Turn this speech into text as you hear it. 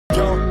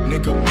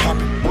nigga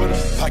poppin' with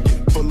a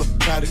pocket full of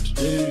cottage.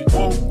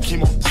 Whoa,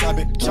 chemo, stop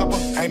it, chopper,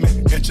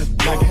 aiming at your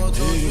nugget.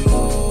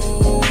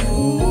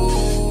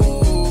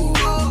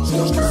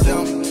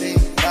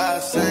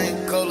 75,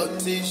 same color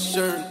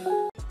t-shirt.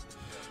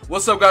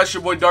 What's up, guys? It's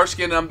your boy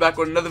Darkskin, and I'm back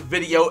with another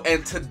video.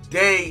 And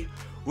today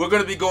we're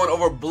going to be going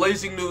over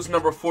Blazing News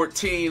number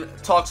 14.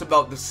 Talks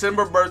about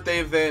December birthday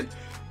event,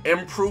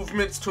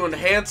 improvements to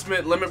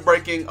enhancement, limit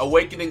breaking,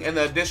 awakening, and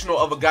the additional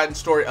of a guidance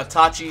story,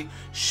 Itachi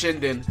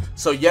Shinden.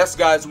 So yes,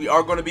 guys, we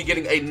are going to be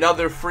getting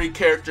another free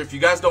character. If you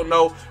guys don't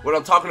know what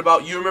I'm talking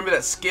about, you remember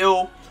that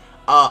skill,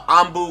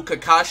 Anbu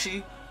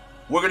Kakashi?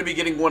 We're going to be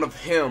getting one of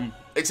him,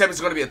 except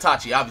it's going to be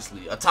Itachi,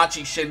 obviously.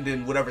 Itachi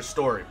Shinden, whatever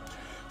story.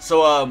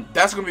 So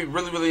that's going to be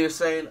really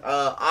insane.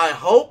 I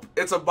hope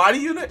it's a body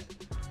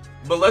unit,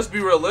 but let's be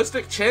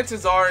realistic.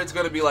 Chances are it's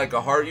going to be like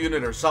a heart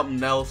unit or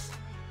something else.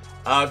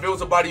 If it was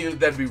a body unit,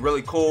 that'd be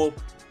really cool.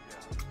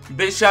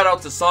 Big shout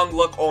out to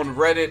Songluck on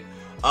Reddit.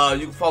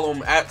 You can follow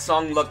him at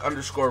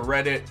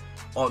Songluck_Reddit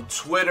on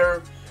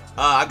Twitter.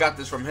 I got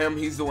this from him.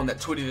 He's the one that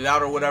tweeted it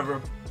out or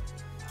whatever.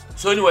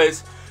 So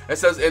anyways, it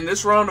says, in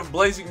this round of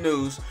Blazing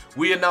News,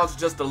 we announced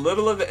just a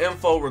little of the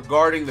info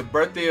regarding the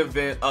birthday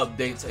event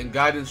updates and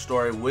guidance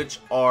story, which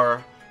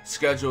are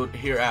scheduled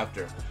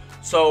hereafter.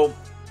 So,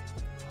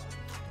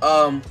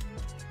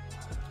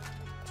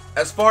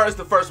 as far as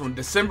the first one,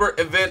 December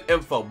event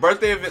info.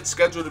 Birthday event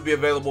scheduled to be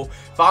available.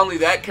 Finally,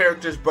 that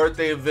character's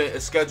birthday event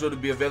is scheduled to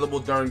be available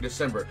during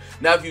December.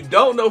 Now, if you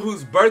don't know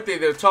whose birthday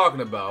they're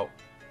talking about,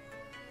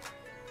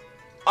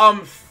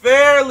 I'm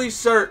fairly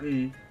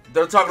certain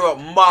they're talking about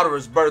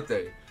Madara's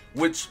birthday.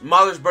 Which,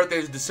 Madara's birthday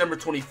is December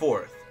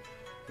 24th.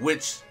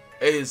 Which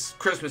is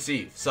Christmas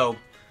Eve. So,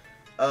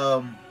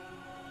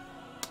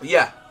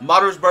 yeah.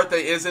 Madara's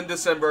birthday is in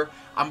December.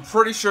 I'm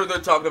pretty sure they're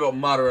talking about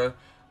Madara.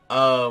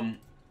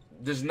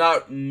 There's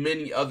not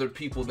many other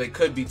people they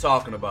could be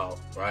talking about,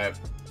 right?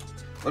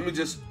 Let me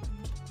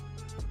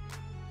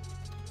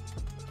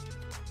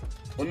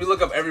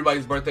look up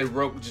everybody's birthday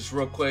real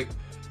quick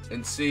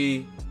and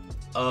see.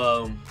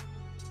 I'm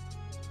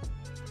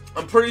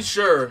pretty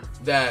sure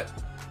that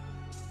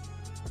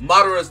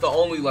Madara is the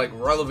only like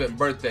relevant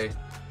birthday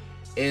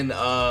in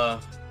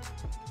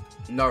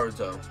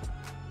Naruto.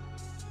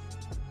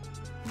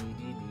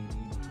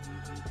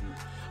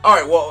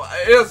 Alright, well,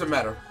 it doesn't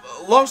matter.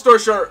 Long story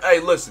short, hey,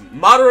 listen,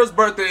 Madara's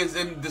birthday is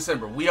in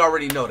December. We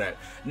already know that.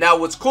 Now,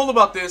 what's cool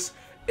about this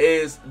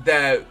is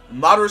that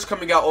Madara's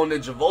coming out on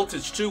Ninja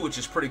Voltage 2, which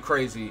is pretty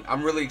crazy.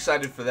 I'm really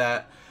excited for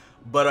that.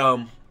 But,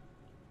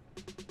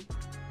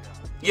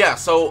 yeah,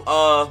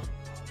 so,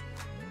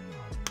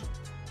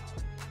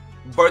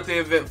 birthday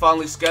event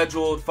finally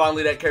scheduled.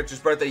 Finally, that character's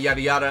birthday,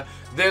 yada yada.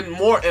 Then,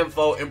 more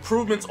info.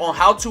 Improvements on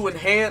how to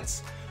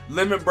enhance,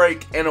 limit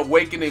break, and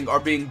awakening are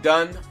being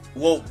done.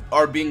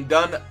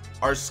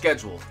 Are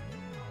scheduled.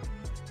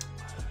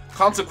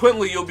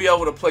 Consequently, you'll be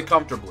able to play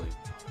comfortably.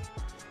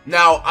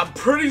 Now, I'm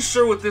pretty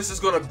sure what this is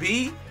going to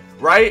be,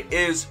 right,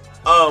 is,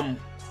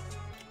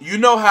 you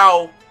know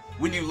how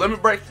when you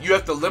limit break, you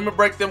have to limit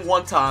break them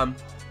one time,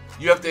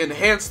 you have to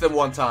enhance them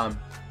one time,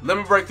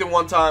 limit break them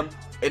one time,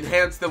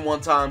 enhance them one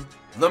time,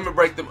 limit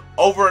break them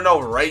over and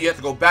over, right? You have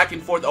to go back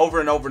and forth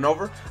over and over and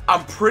over.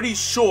 I'm pretty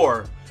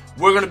sure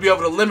we're going to be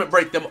able to limit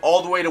break them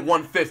all the way to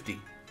 150.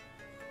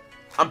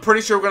 I'm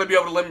pretty sure we're going to be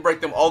able to limit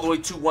break them all the way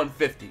to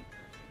 150.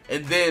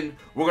 And then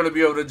we're going to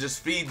be able to just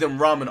feed them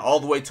ramen all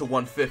the way to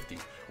 150.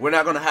 We're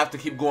not going to have to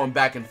keep going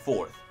back and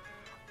forth.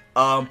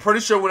 I'm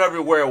pretty sure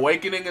whenever we're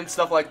awakening and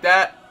stuff like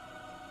that,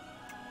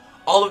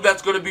 all of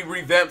that's going to be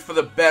revamped for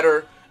the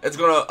better. It's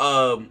going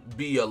to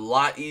be a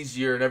lot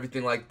easier and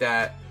everything like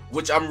that,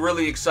 which I'm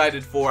really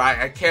excited for.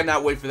 I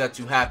cannot wait for that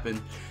to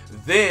happen.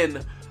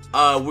 Then,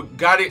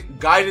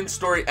 Guidance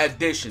Story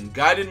Addition.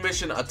 Guided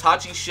Mission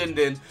Itachi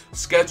Shinden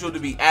scheduled to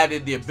be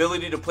added. The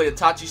ability to play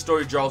Itachi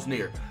story draws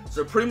near.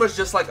 So pretty much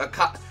just like a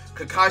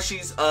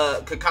Kakashi's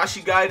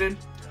Kakashi Gaiden,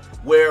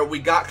 where we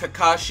got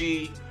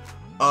Kakashi.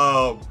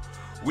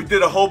 We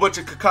did a whole bunch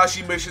of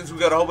Kakashi missions. We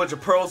got a whole bunch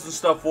of pearls and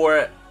stuff for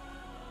it.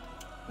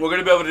 We're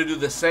gonna be able to do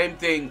the same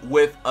thing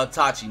with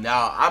Itachi.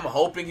 Now, I'm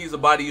hoping he's a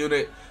body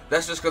unit.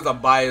 That's just because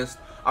I'm biased.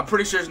 I'm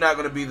pretty sure it's not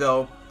gonna be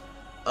though.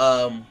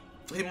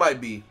 He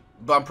might be,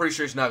 but I'm pretty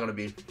sure it's not gonna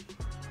be.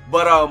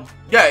 But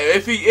yeah,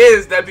 if he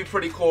is, that'd be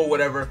pretty cool,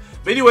 whatever.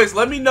 But anyways,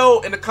 let me know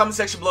in the comment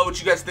section below what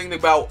you guys think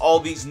about all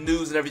these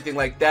news and everything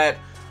like that.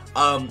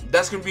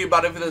 That's gonna be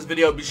about it for this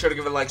video. Be sure to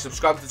give it a like,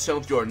 subscribe to the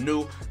channel if you are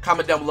new.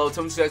 Comment down below.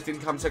 Tell me what you guys think in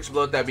the comment section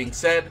below. With that being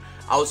said,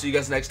 I will see you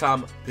guys next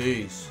time.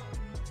 Peace.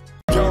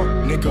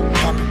 Young nigga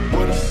poppin'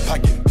 with a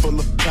pocket full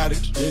of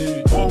cottage.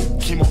 Whoa,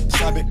 chemo,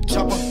 stop it,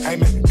 chopper,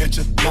 aiming at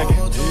your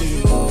nugget.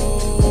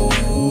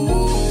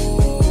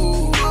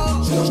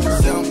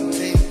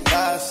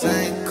 75,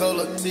 same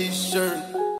color t-shirt.